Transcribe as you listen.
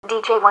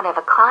DJ one of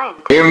a kind.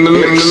 In the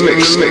mix.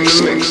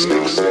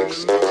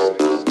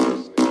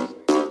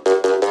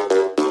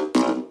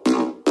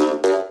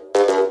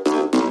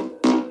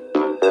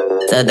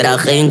 Ze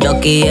draagt geen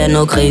jockey en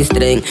ook geen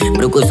string.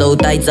 Broeken zo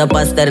tight, ze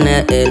past er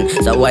net in.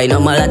 Ze wine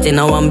maar laat je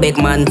nou een big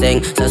man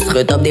zing. Ze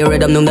schudt op die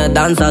rhythm, noem de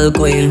dans al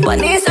queen.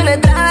 Wanneer ze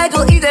het draait,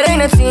 wil iedereen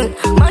het zien.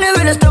 Mannen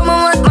willen stromen,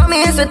 want mami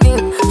is het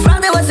team.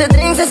 Vraag haar wat ze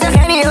drinkt, ze zegt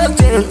geen heel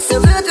tien. Ze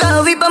wil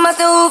wel wiepen, maar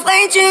ze hoeft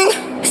geen ching.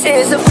 Ze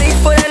is een freak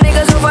voor de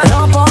niggas over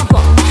ram pom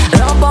pom.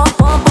 Ram pom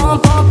pom pom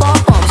pom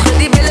pom pom. Schud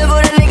die billen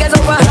voor de niggas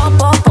over ram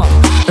pom pom.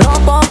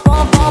 Ram pom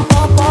pom pom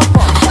pom pom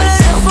pom. Voor de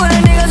rug voor de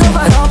niggas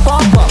over ram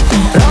pom pom.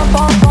 Ram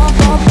pom pom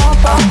pom pom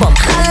pom pom.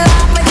 Ga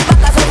laag met die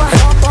bakkas over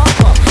ram pom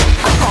pom.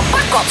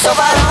 Pak op, zo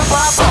van ram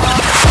pom pom.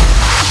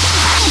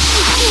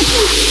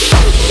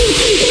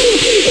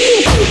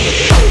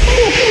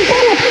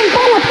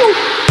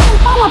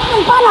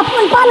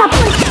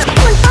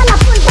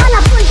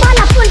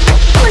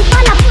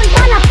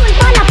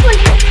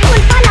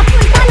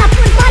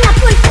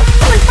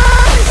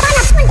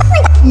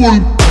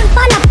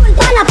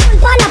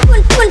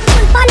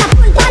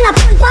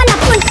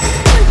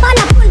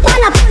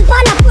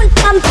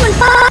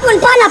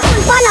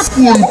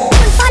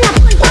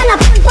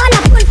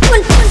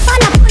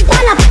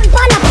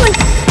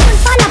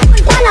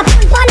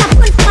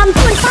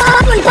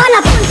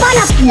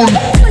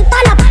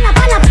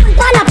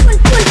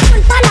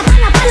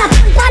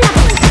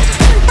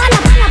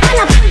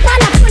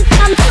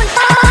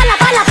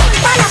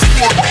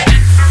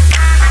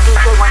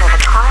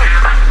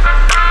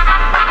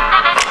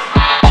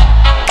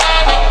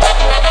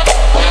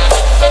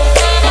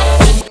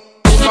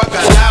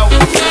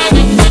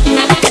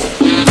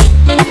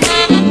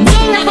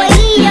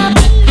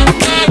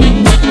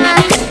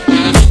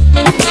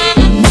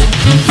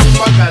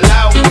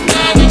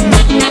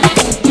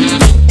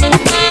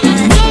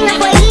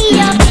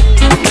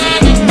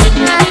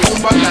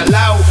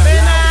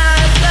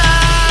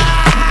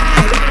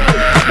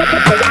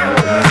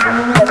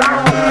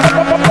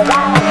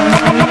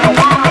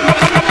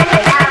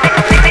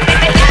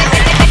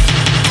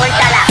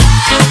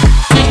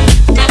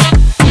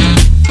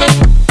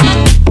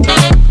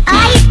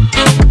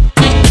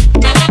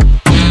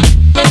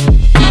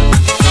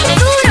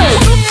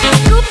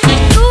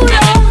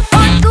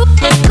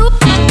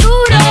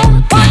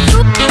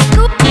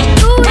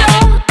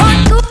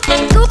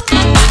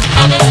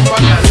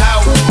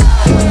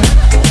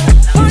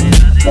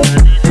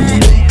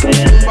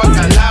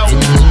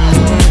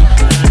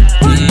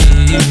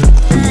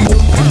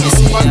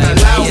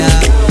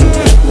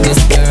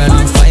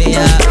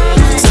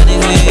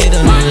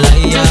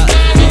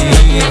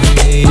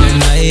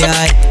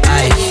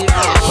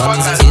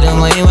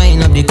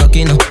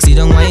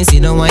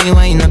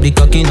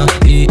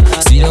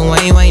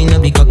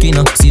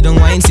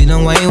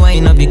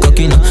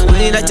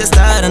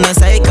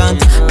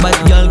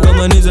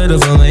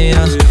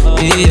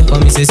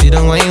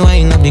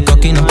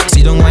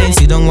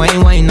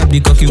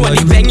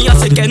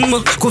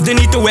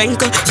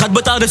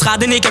 De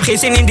schade, ik heb geen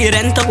zin in die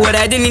rente. We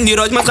rijden in die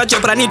rood, maar schatje,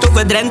 praat niet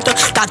over Drenthe.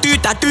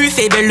 Tattoo,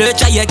 feberleut,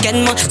 ja je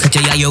kent me. Schatje,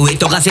 ja je weet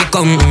toch als ik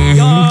kom.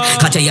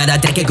 Schatje, ja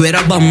dat trek ik weer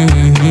een bom.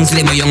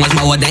 Slimme jongens,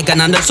 maar we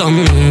denken aan de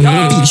som.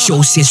 Die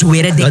shows is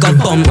weer een dikke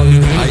bom.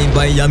 Ai,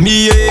 bij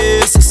me,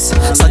 jezus.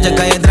 Schatje,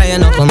 kan je draaien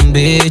nog een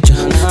beetje.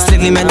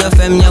 Strictly met de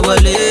fam, ja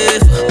we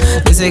leven.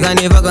 Dus ik ga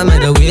niet wakken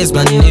met de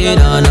waistband, nee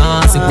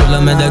daarnaast. Ik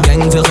pullen met de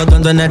gang, veel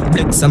gedaan door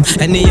Netflix.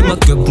 En in mijn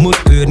cup moet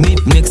er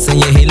niet mixen.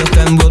 Je hele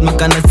fam wil, maar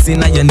kan het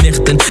zien aan je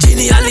nichten.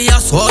 Genie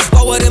alias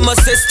horsepower in mijn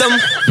system.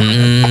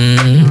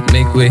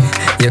 Make way,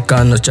 je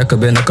kan ons checken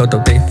binnenkort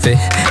op tv.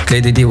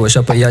 Kleden die we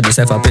shoppen, ja die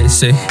zijn van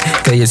PC.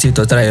 Kun je ziet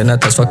tot rijden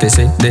net als fucking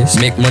CD's.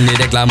 Make money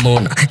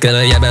reclamona,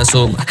 killer jij bent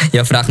zomaar.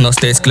 Je vraagt nog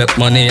steeds club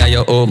money aan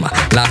je oma.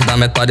 Laag dan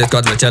met padit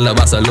kort, we chillen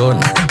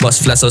Barcelona. Bos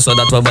flessen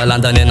zodat we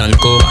belanden in een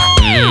coma.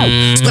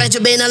 Spreid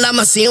je benen, laat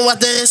me zien wat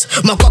er is.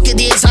 Mijn kokkie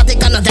die is hard, ik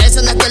kan het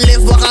hijsen net een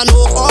lift. We gaan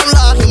hoog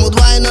omlaag, je moet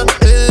wijnen.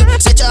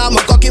 Zet je aan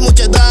mijn kokkie, moet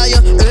je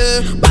draaien.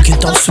 Bak je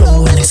toch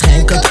slow en ik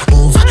schenk het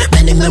over.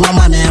 Ben ik met mijn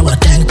mannen en we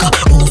denken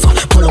over.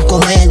 Pull up, kom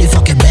mee in die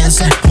fucking Benz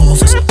en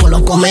movers. Pull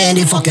up, kom mee in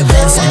die fucking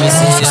Benz en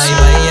movers.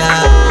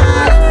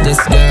 This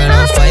girl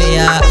on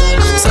fire.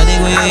 Sorry,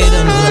 we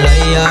don't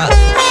lie.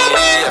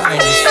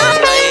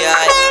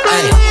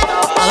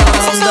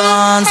 Alles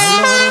dans.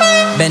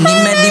 Ben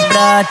niet met die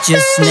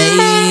praatjes, nee.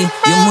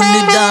 Je moet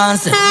nu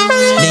dansen.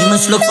 Neem een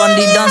slok van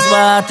die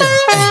danswater.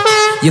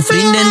 Je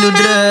vriendin doet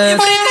druk,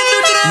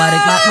 maar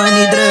ik maak me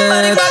niet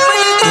druk.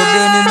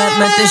 Probeer nu met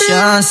me te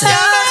chansen.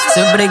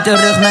 Ze breekt de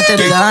rug met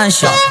het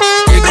dansje.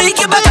 Breek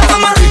je bakken van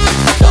me.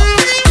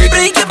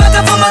 Breek je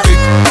bakken van me.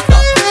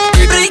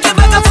 Breek je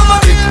bakken van me.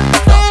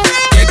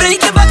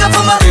 Breek je bakken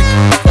van me.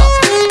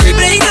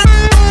 Breek het.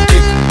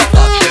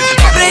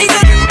 Breek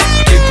het.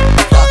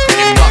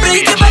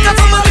 Breek je bakken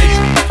van me.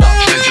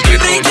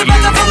 Breek je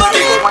bakken van me.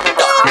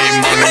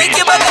 Breek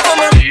je bakken van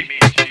me.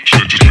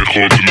 Zet je met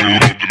grote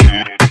loer op de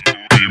loer.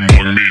 Die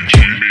man niet G.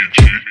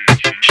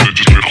 Zet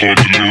je met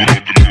grote loer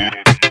op de loer.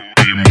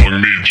 Die man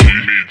niet G.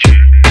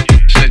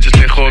 Zet je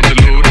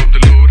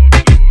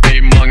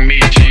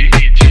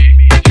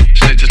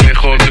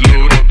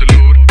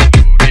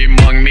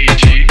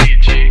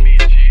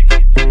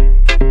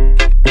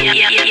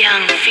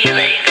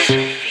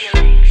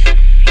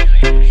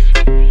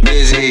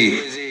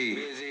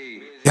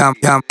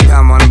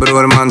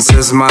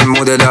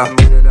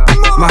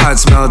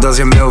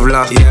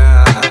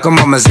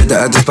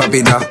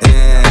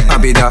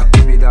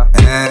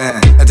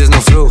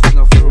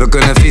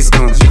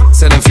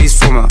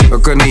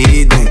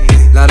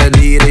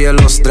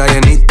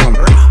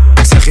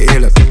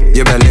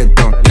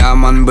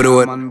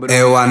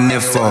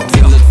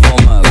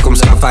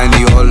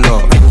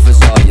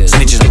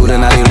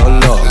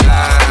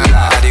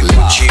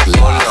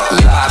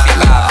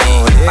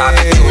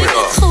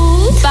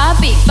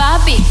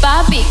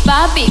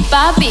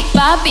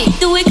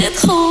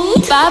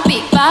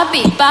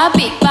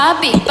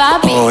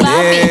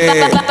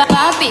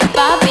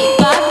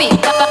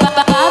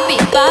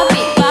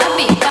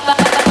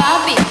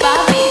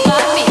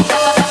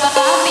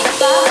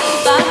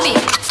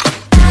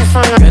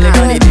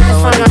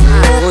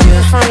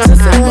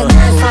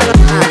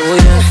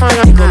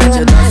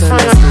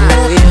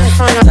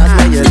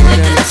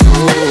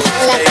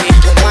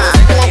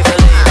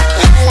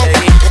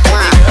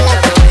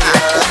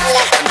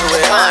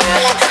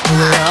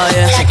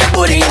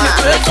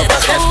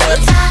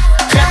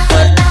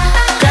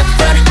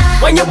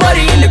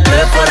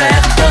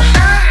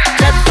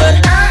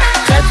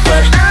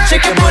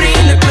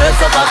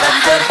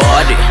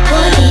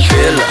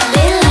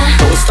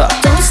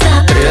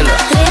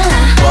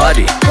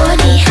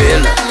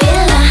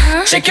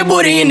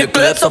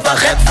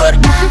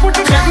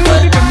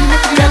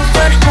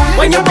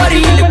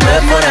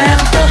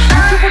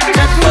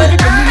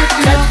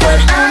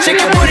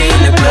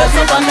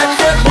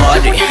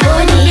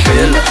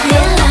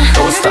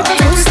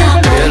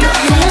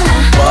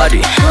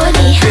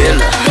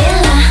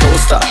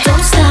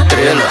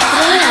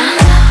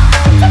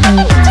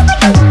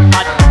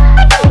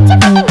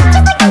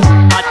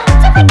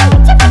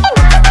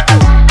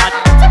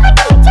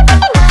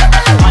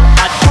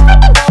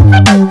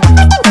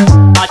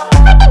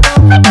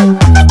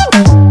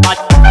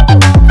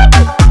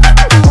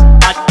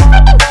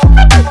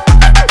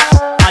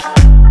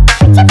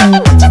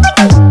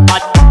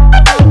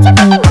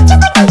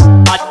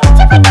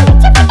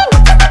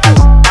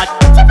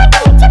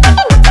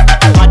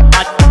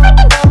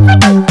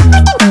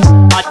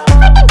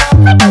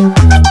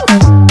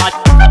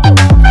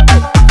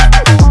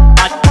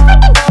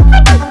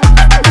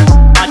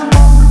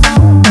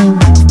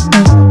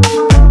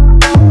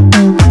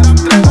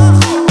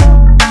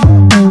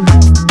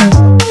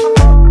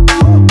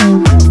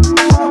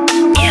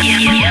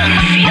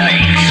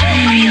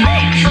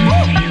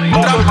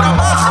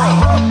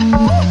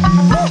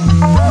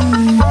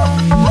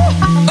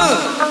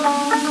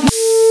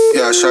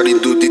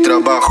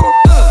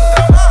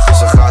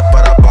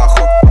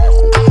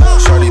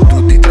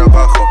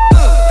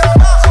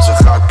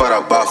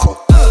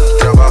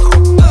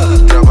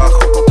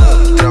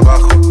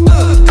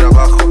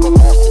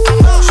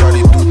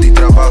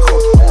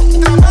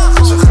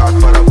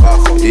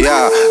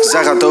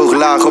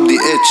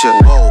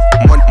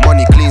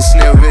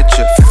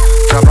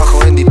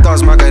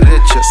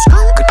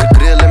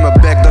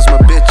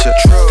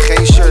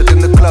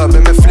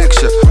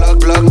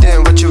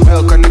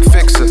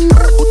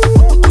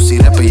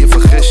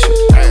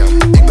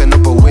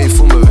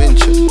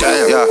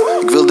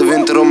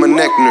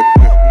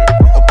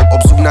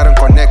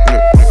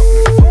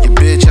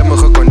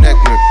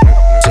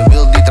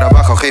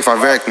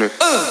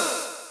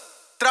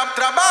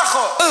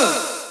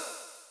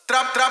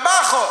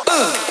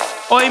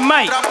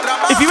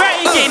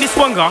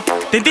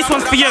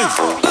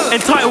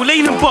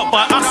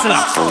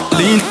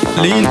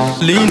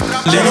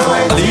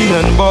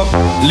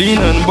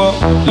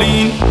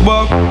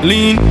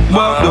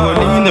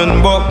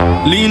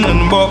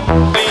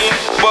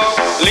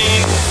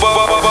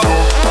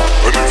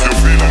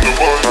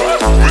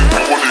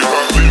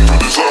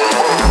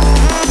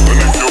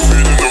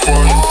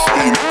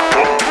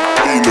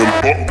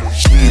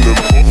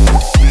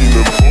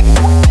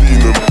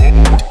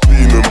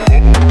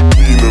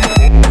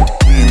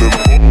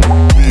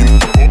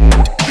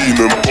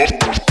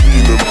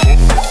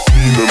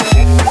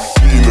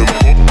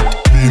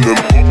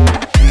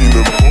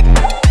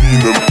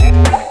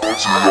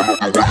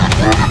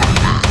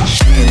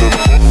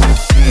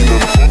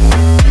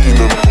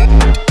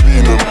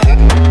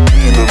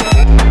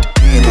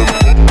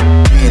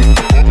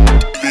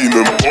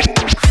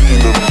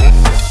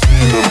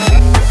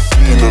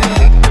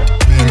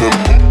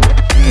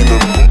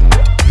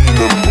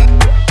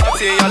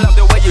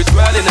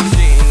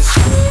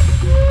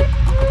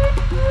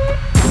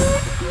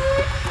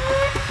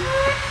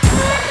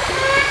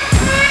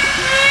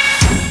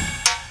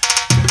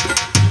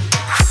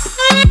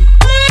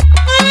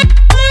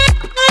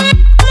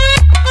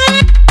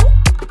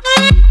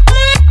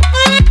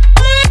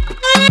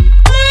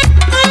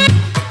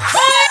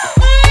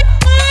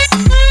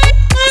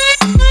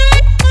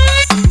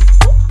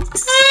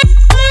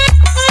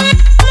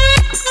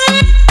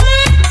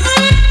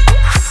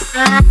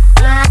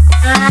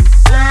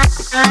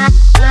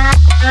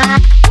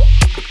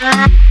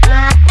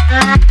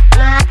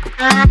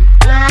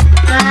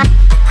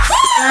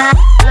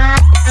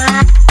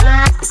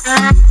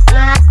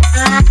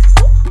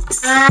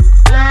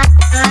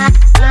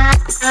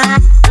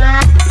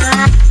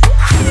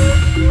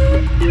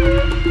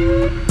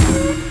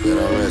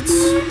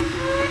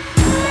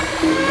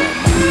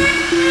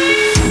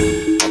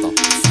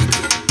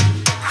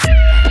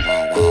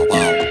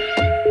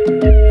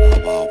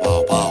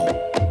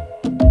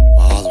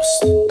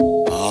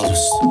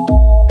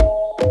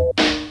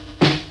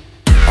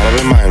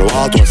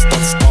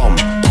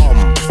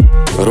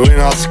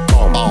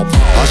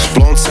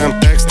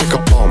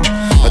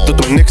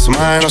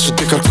Als je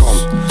dikker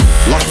komt,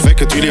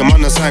 lachwekkend, jullie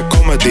mannen zijn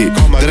comedy.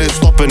 Erin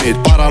stoppen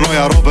niet,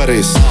 paranoia,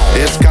 robberies.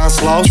 Eerst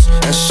kanslaus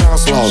en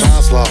chanslaus.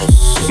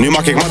 Nu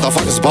maak ik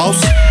motherfuckers boos.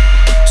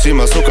 Zie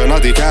me zoeken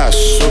naar die cash.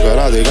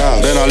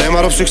 Ben alleen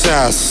maar op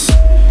succes.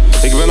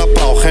 Ik ben een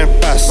pauw, geen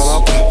pest.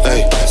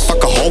 Hey,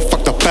 fuck a hoe,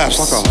 fuck de pers.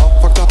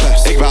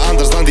 Ik ben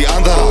anders dan die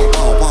anderen.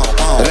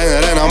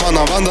 Rennen, man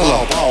aan wandelen.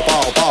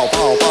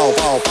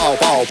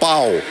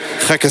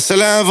 Gekke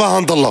cellen en we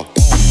handelen.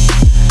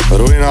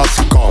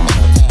 Ruïnatie kom.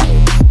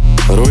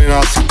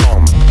 Ruïnatie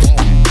kom.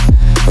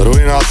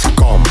 Ruïnatie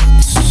kom.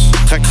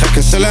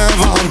 Gekke cellen en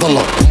we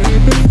handelen.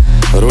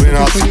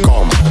 Ruïnatie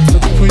kom.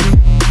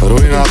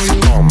 Ruïnatie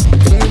kom.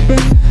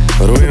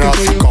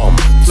 Ruïnatie kom.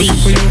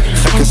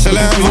 Gekke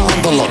cellen en we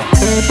handelen.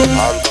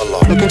 Handelen.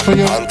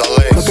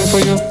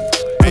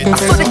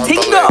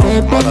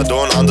 Mannen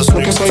doen anders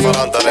nu is het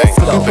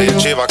verandering. Ben je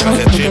chiba,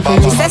 krijg je chiba.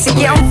 She says she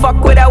can't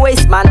fuck with a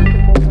waste man.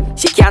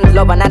 She can't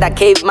love another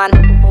caveman.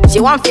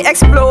 She want to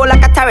explore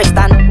like a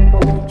terroristan.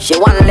 She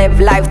want live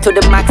life to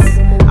the max.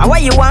 And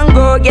where you want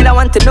go, girl, I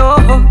want to know.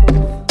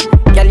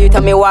 Girl, you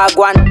tell me what I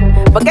want.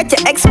 Forget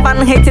your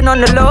ex-man hating on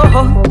the low.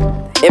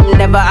 Him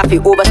never have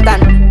to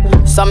overstand.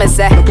 So me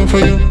say, looking for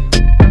you.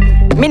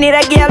 Me need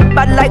a girl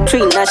bad like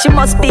Trina. She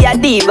must be a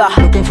diva.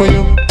 Looking for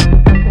you.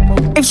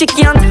 If she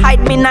can't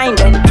hide me nine,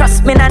 then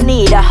trust me, I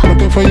need her.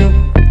 Looking for you.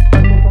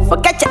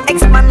 Forget your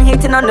ex-man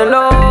hating on the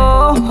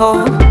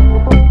low.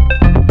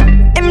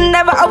 Him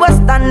never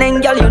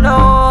overstanding, girl, you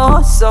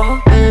know. So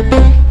baby,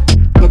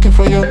 looking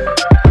for you,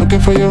 looking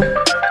for you,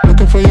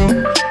 looking for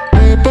you,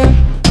 baby,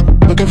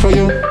 looking for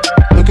you,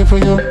 looking for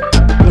you,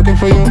 looking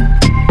for you,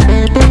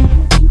 baby,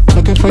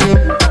 looking for you,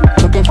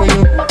 looking for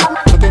you,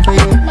 looking for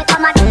you,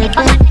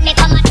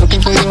 baby,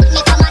 looking for you.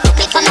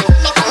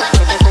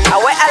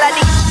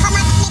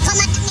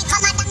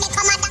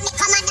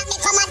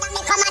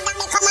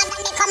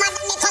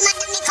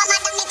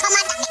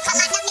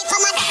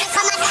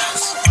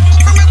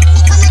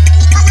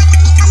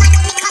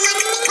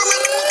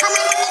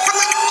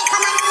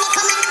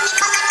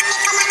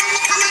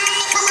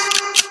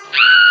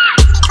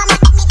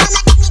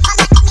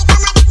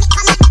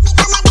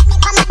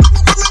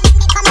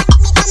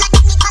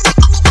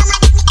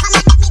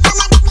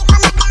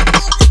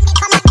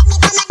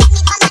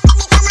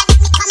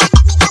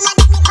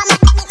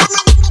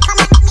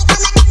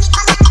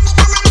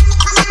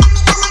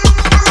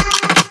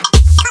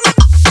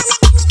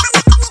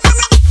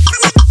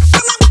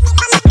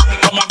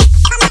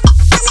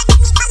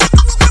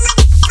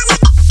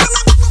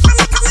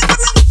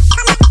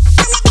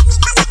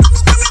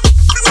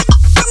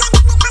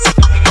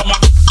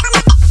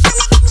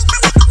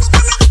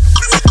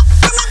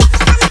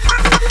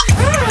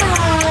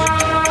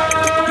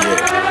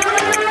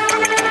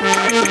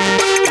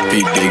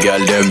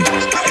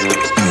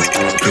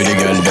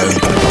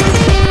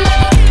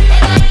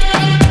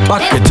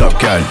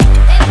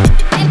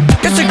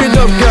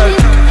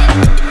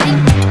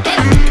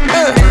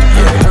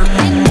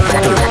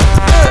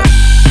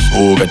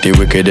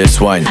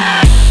 Wickedest wine.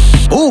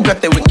 Who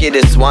got the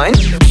wickedest wine?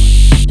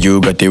 You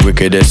got the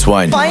wickedest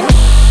wine. Fine.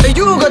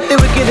 You got the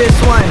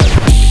wickedest wine.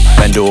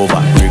 Bend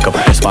over, break up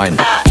the spine.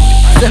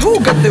 Say who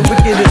got the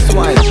wickedest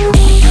wine?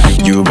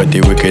 You got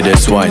the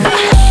wickedest wine.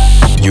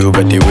 You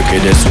got the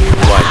wickedest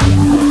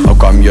wine. How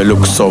come you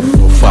look so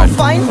fine?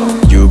 Fine.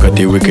 You got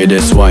the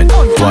wickedest wine.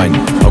 Wine.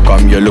 How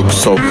come you look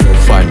so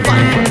fine?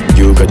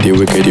 You got the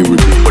wickedest wine.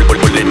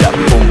 Pull it up,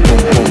 boom,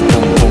 boom, boom,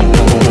 boom,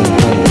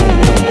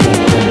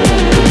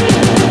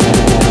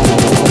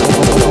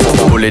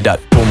 boom. Pull it up,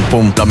 boom,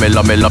 boom, lame,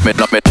 lame, lame,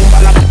 lame.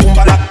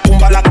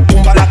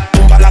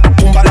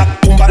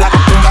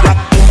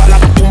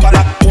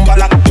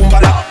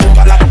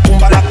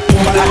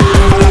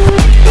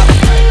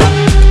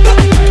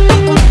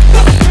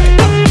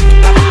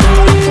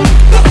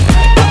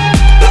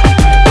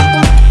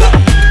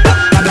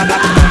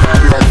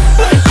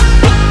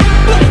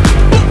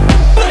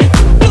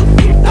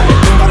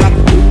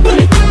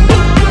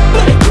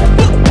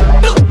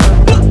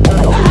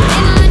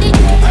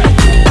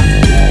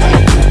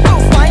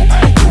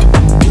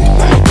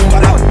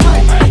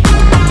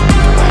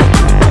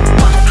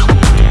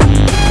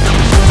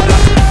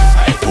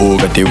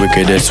 The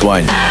wickedest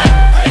wine.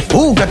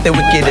 Who got the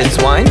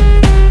wickedest wine?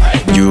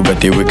 You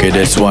got the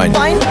wickedest wine.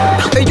 Wine?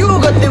 You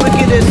got the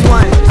wickedest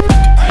wine.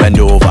 Bend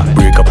over,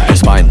 break up the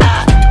spine.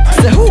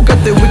 Say who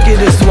got the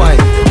wickedest wine?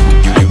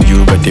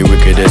 You got the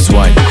wickedest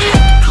wine.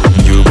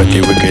 You got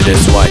the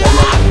wickedest wine.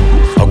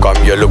 How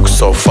come you look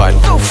so fine?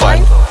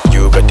 Fine.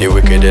 You got the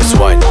wickedest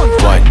wine.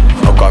 Wine.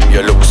 How come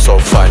you look so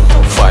fine?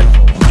 Fine.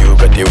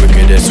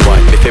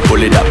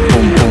 Pull it up,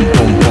 boom, boom,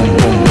 boom, boom,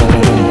 boom, boom, boom, boom.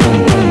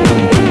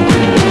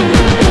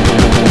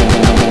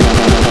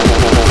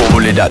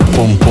 Pull it up,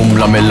 boom, boom,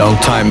 love me long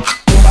time.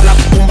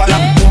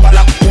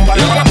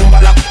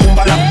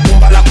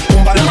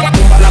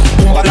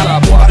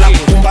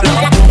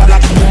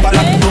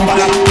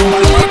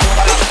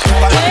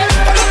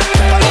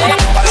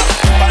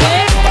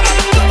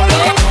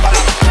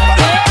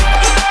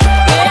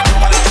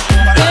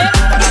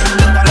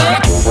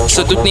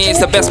 Ze doet niet eens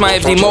de best, maar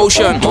heeft die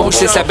motion.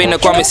 Sinds zij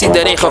binnenkwam is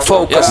iedereen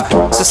gefocust.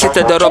 Ze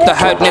zitten er op de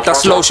huid net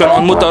als lotion.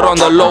 Ontmoet er on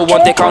the low,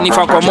 want ik hou niet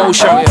van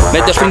commotion.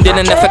 Met de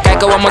vriendinnen even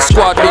kijken wat mijn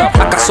squad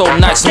doet. Akka so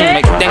nice,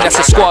 ik denk dat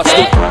ze squads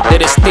doet.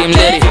 Dit is Team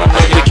Liddy,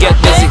 we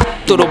get busy.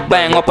 To the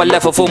bang, op een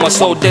level voel me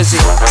so dizzy.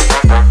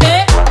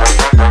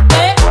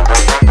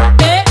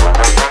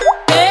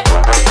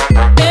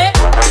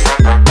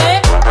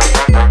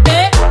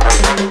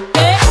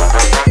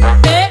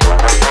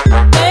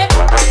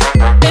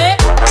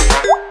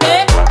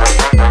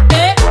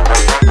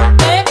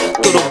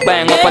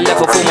 Bang op een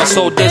level voel me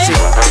so dizzy.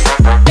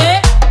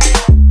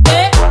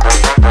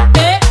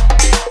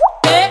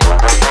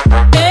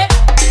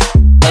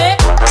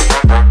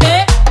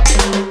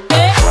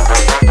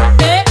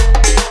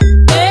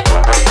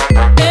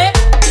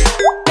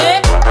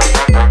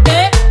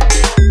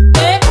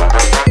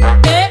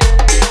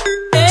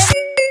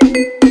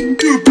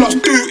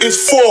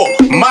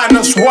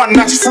 -1,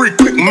 that's 3,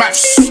 quick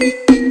maths.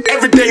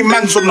 Everyday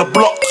man's on the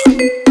block.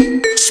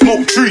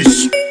 Smoke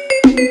trees.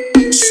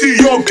 See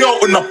your girl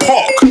in the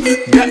park.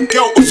 That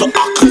girl was a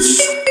uckers.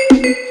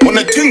 When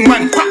the ting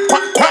man quack,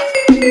 quack, quack,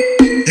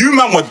 you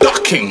man were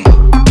ducking.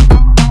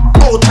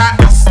 Hold tight,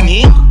 that's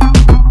me.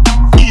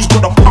 He's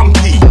got a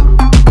punky.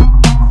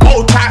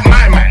 Hold tight,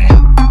 my man.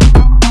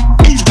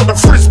 He's got a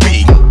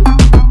frisbee.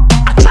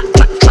 I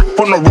trap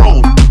on the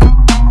road.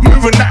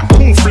 Moving that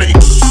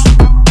cornflakes.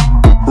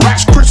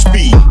 Rice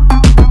crispy.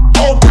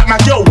 Hold tight, my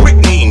girl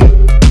Whitney.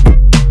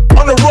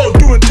 On the road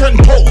doing 10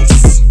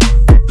 toes.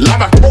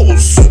 Lava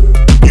toes.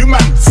 You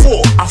man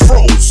 4, I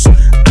froze.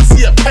 I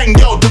see a pen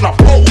girl doing a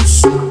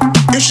pose.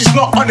 If she's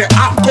not on it,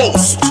 I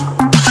ghost.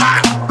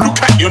 Ha!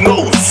 Look at your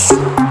nose.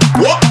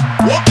 What?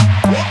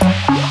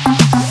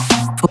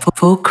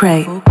 Full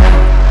crate.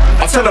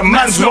 I said a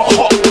man's not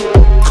hot.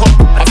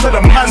 I said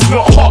a man's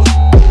not hot.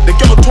 The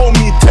girl told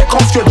me take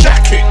off your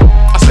jacket.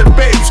 I said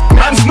babes,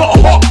 man's not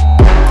hot.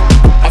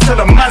 I said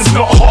a man's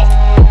not hot.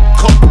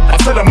 I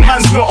said a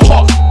man's not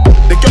hot.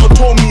 The girl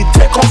told me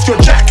take off your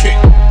jacket.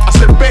 I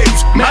said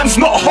babes, man's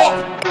not hot.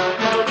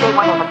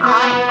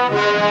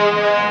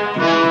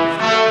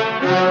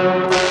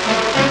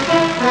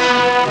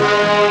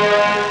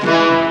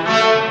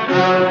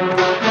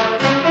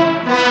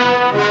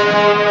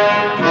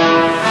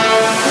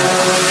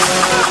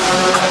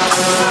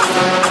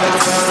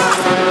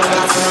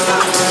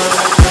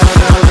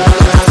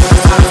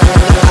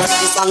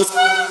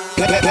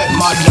 Let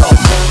my love.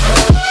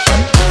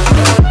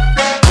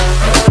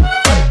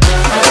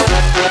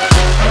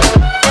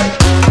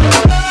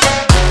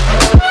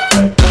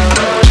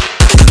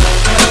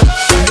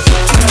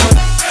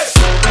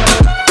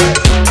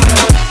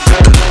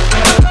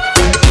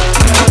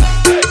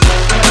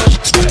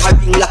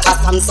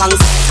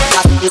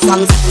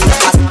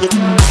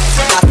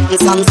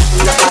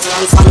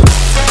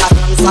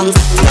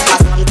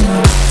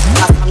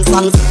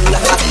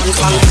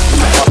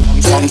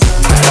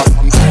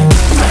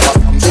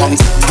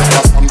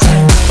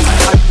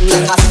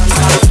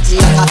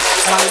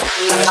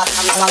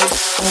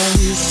 I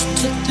used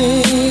to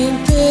think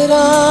that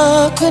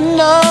I could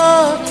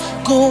not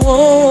go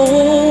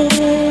on,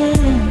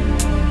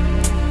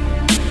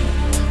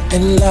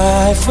 and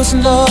life was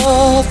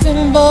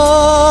nothing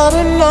but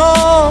an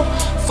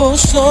awful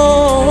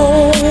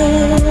song.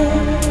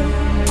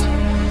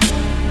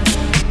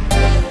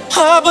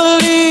 I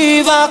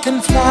believe I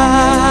can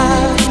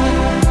fly.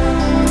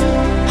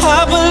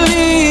 I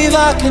believe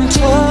I can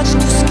touch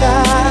the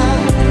sky.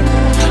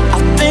 I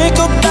think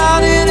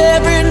about it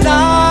every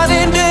night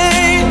and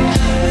day.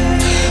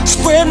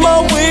 Spread my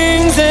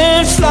wings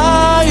and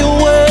fly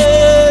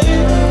away.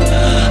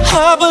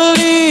 I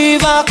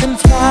believe I can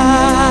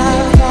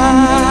fly.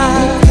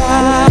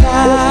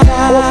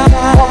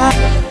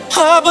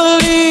 I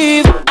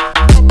believe.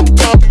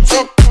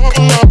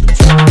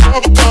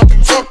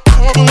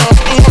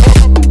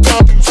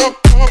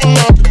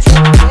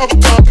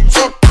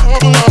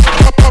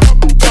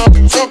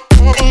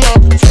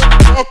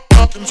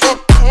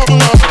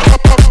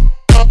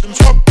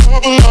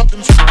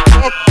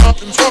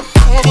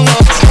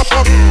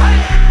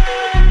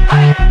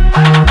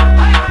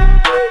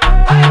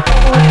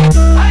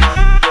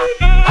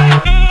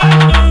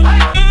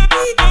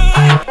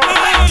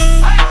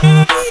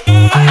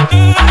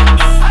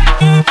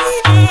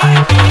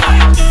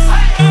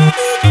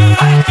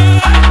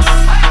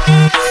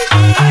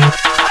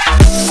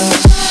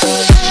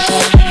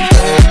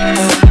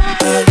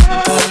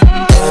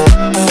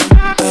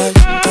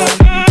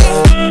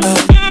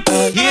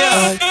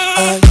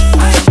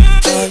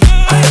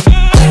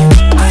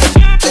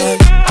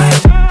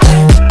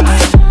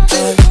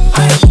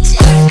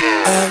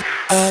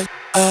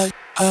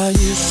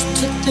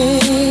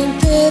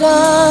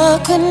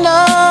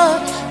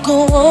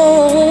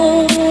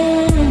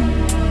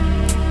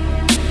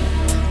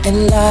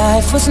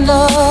 life was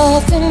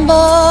nothing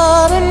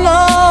but an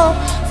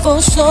awful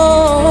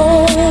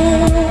song.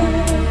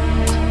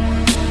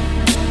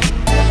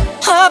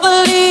 I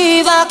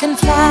believe I can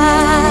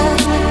fly.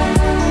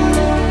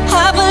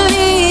 I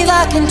believe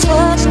I can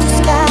touch the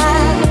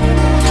sky.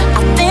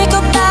 I think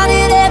about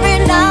it every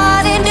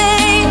night and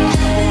day.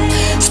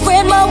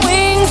 Spread my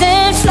wings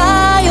and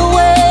fly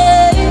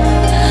away.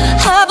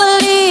 I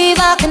believe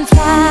I can fly.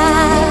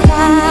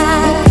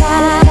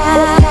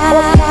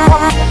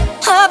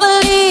 I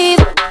believe.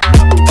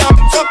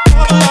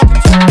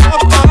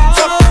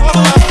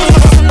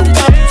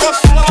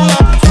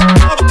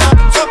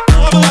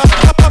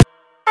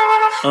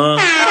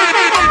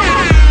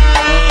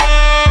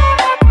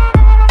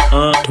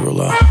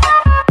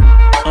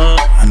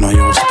 I know you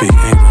don't speak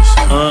English.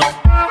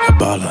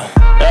 Abala.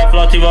 É a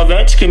flauta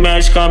envolvente que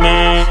mexe com a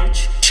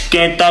mente de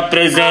quem tá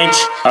presente.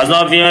 As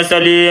novinhas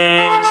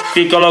salientes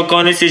fica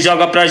loucona e se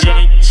joga pra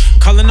gente.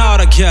 Calling all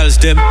the girls,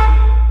 them.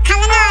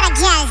 Calling all the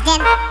girls,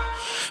 them.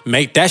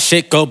 Make that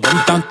shit go boom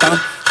dum dum.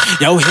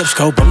 Yo hips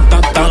go boom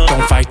dum dum.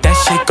 Don't fight that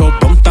shit go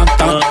boom dum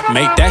dum.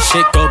 Make that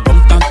shit go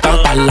boom dum dum.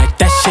 I like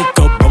that shit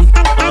go boom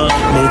dum dum.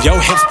 Move your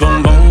hips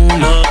boom boom.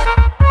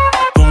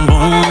 Boom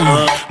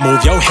boom.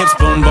 Move your hips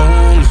boom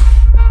boom.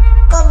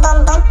 Boom,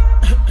 boom, boom.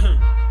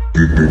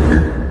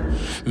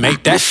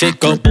 Make that shit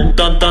go boom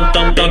dum dum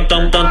dum dum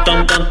dum dum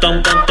dum dum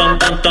dum dum dum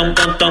dum dum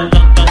dum dum.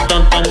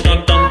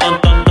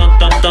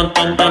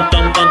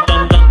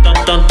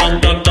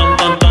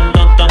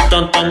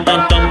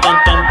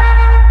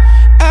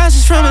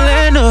 Ashes from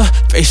Atlanta,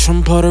 face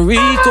from Puerto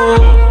Rico.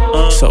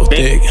 So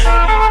thick.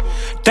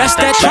 That's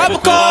that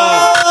tropical.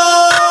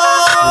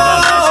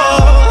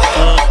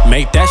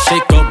 Make that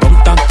shit go boom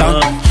dum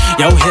dum.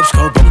 Yo hips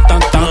go boom dum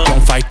dum.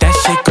 Don't fight that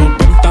shit go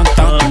boom dum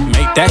dum.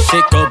 Make that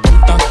shit go boom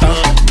dum dum.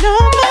 No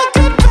more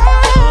goodbye.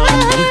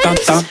 Boom dum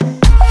dum.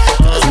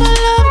 Cause my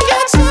love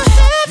gets so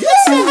heavy.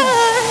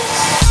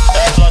 É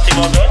a flauta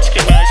envolvente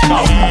que mexe com a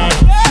mente.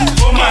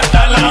 Vou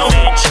matar lá o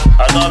mente.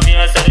 As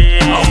novinhas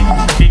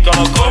salientes fica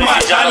loucona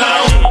e se joga pra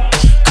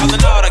gente.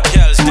 Calling all the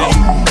girls, them.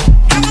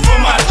 Vou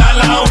matar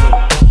lá o.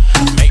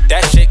 Make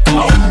that shit go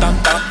boom dum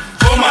dum.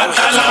 Vou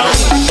matar lá o.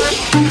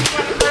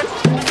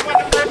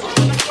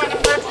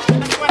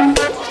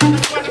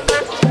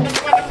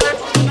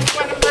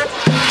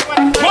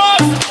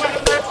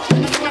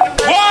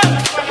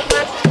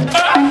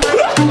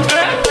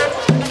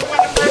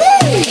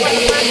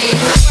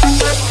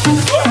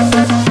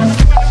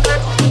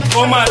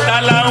 Vou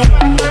matar lá um.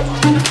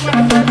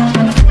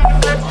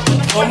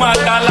 Vou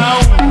matar lá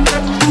um.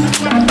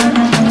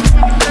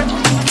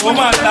 Vou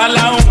matar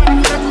lá um.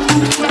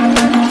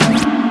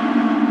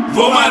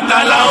 Vou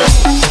matar lá um.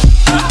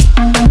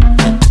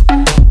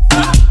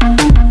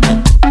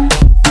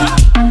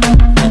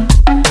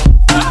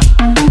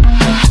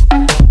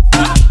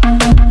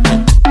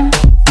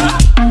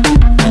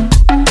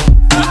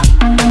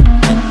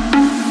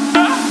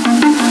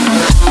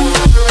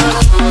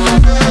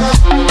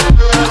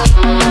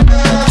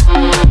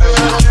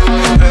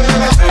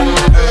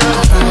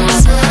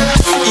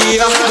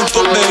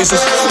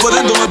 Wat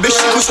een domme bitch,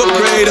 ik moest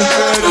upgraden.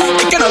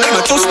 Ik ken alleen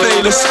maar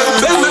topspelers.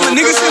 Ben met mijn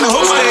niggas in de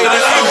hoofdsteden.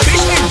 Hey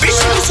bitch, ik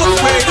moest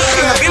upgraden.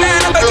 Ging naar binnen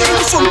en naar buiten, ik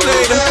moest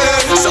omkleden.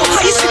 Zo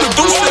ga je zien de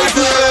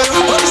domsleven.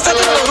 Wat is dat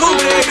er al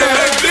rondreden?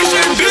 Hey bitch,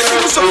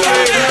 ik moest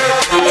upgraden.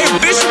 Hey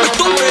bitch, ik ben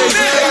top bezig.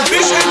 Hey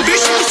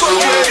bitch, ik moest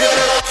upgraden.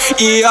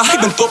 Ja, ik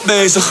ben top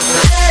bezig.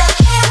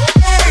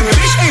 Hey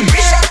bitch, hey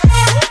bitch.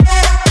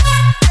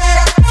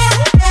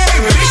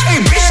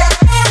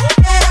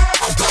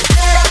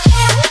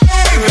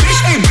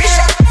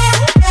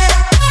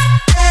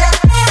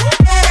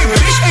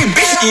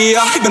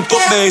 Ja, ik ben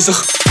top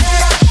bezig.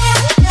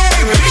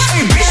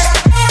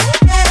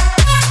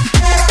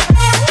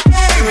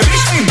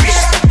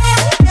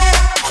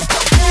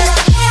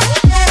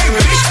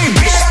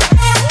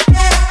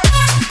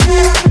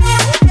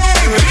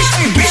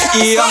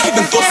 Ja, ik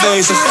ben top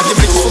bezig. Heb je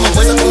blikjes voor mijn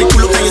boys, dan kom ik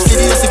cool op naar je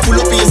city. Als ik pull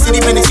op in je city,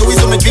 ben ik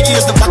sowieso met Biggie.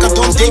 Als de bakker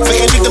Tom steek,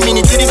 vergeet ik de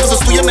mini-titties. Als ze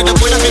stoeien met de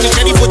boy, dan ben ik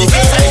ready voor die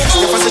feest.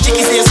 Ja, van zijn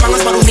chickies die je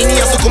zwanger, maar hoe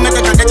mini. Als ze komt met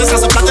de kadetjes, gaan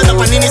ze platten de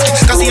paninis.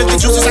 Kassie heeft de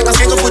juice, dus hij kan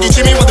schenken voor die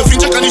Jimmy. Want de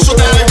vriendje kan niet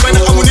shotten, hij heeft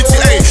weinig ammunitie.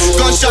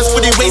 Gunshots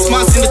voor die waste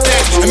mans in de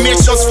tank. En meer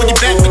shots voor die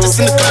bad bitches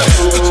in de club.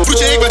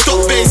 Broertje, ik ben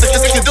top bezig. Je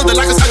zegt je wil de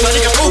lakens uit, maar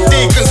ik heb ook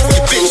tekens voor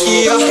je bitch.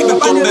 Ja, ik ben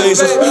top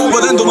bezig.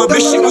 Wat een domme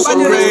bitch, ik moest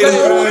upgraden.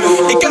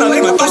 Ik ken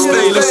alleen maar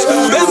topspelers.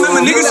 Ben met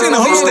mijn niggas in de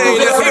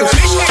hoofdsteden. Hey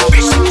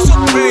bitch, ik moest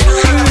upgraden.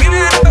 Ging naar binnen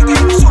en naar buiten,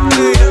 ik moest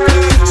omkleden.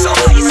 Zo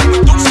ga je zien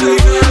mijn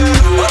topsleven.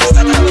 Wat is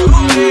dat nou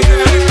rondreden?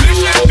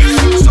 Hey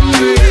bitch, ik moest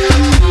upgraden.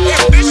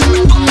 Hey bitch, ik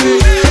ben top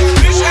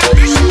bezig. Hey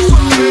bitch, ik moest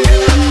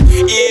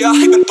upgraden. Ja,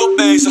 ik ben top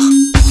bezig.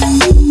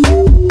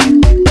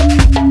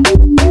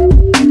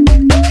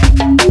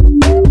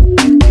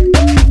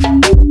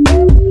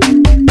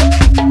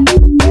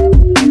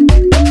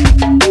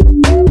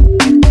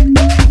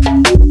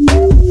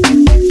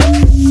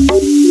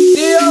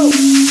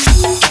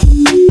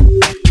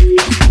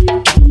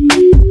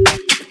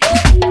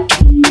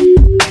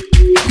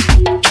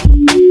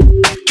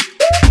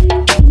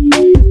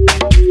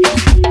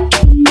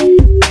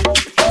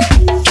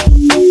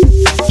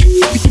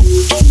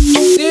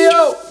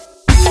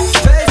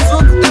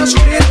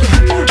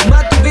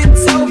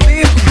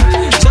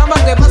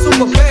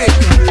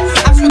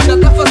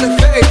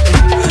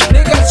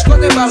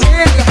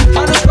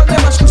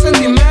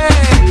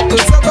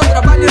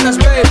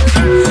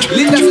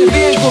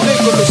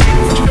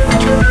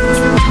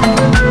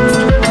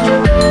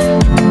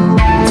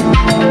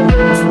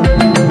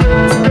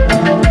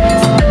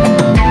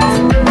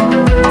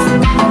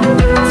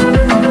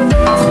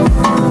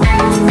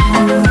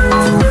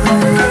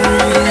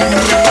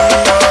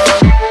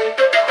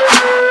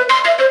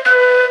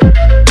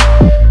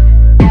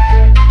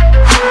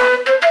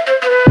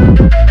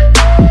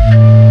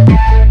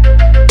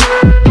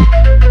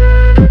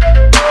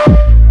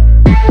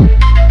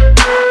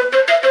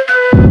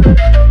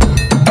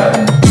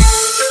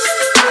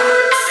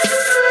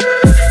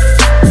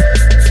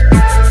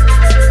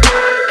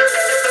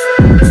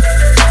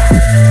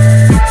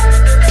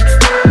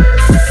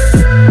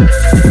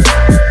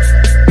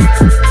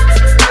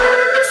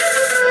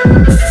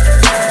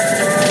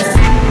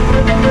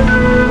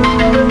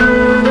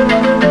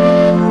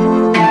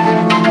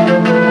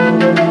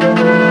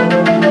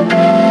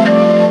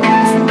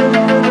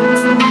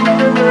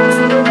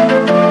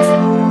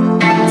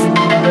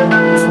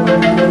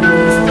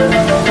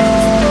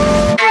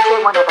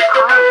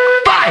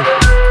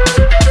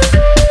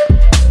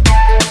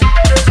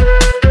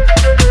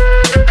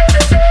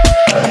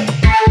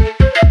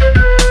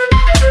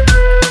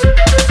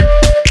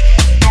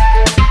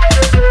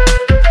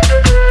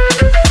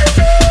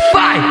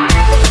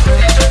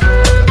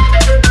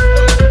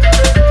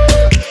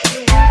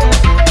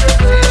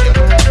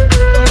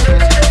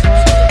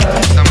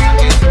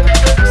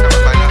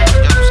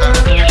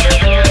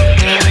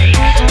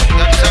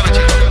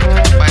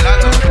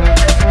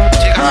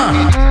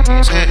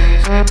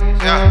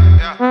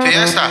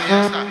 Fiesta.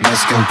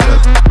 Mexican club.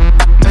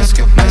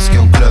 Mexican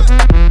club.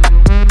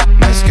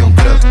 Mexican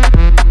club.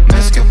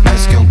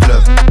 Mexican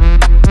club.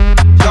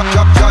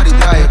 Johnny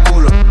draaien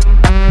koelen.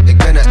 Ik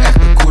ben een echte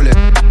koeler.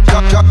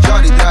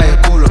 Johnny draaien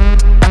koelen.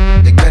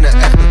 Ik ben een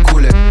echte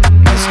koeler.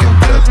 Mexican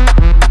club.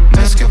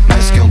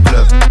 Mexican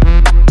club.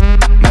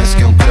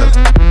 Mexican club.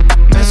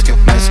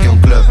 Mexican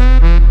club.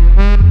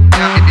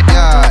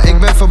 Ja, ik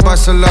ben van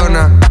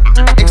Barcelona.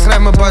 Ik schrijf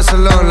mijn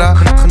Barcelona.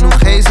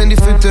 Genoeg haze in die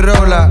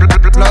Futurola.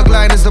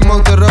 Blockline is de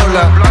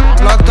Motorola.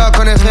 Blocktalk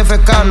en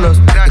geef Carlos.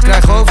 Ik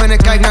krijg hoofd en ik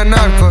kijk naar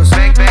narcos.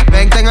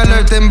 Bang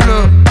alert in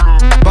blue.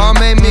 Ball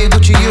made me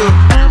Gucci you.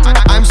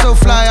 I'm so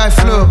fly I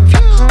flew.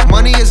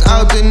 Money is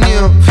out and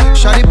new.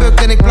 Shawty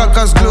bukt en ik plak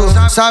als glue.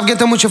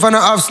 Saafgitten moet je van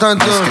een afstand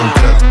doen. Mexican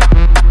club.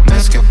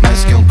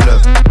 Mexican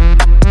club.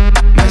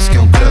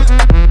 Mexican club.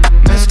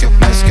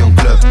 Mexican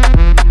club.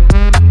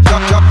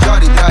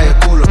 Johnny draaien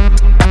koelen.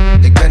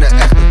 Ik ben een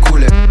echte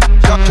koeler.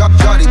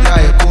 Johnny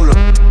draaien koelen.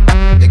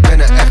 Ik ben een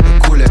echte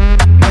koeler.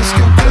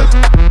 Mexican club.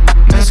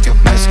 Mexican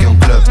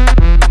club.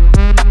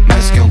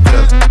 Mexican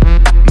club.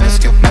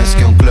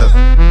 Mexican club.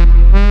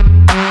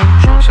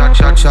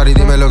 Shawty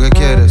dime lo que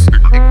quieres.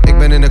 Ik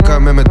ben in de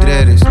kar met mijn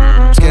dreadies.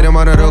 Skeren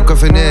maar een roken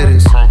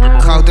veneris.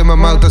 Goud in mijn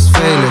mouth als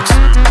Felix.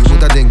 Je moet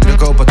dat ding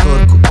drukken op het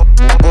torko.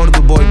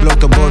 Ordoboy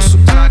blote borso.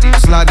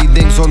 Sla die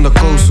ding zonder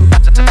kozo.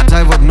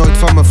 Zij wordt nooit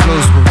van mijn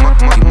flows.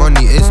 Die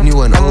money is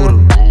nieuw en oro.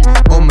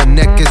 Om mijn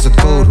nek is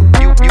het coro.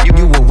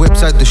 Nieuwe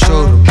whips uit de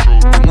showroom.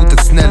 Je moet het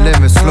snel en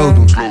weer slow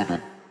doen.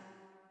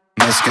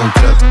 Mexican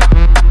club.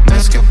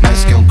 Mexican club.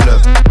 Mexican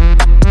club.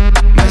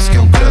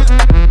 Mexican club.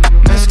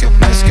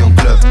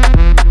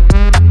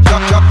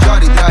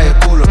 Johnny draaien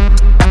koelen.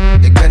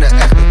 Ik ben een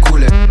echte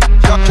koeler.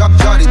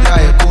 Johnny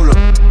draaien koelen.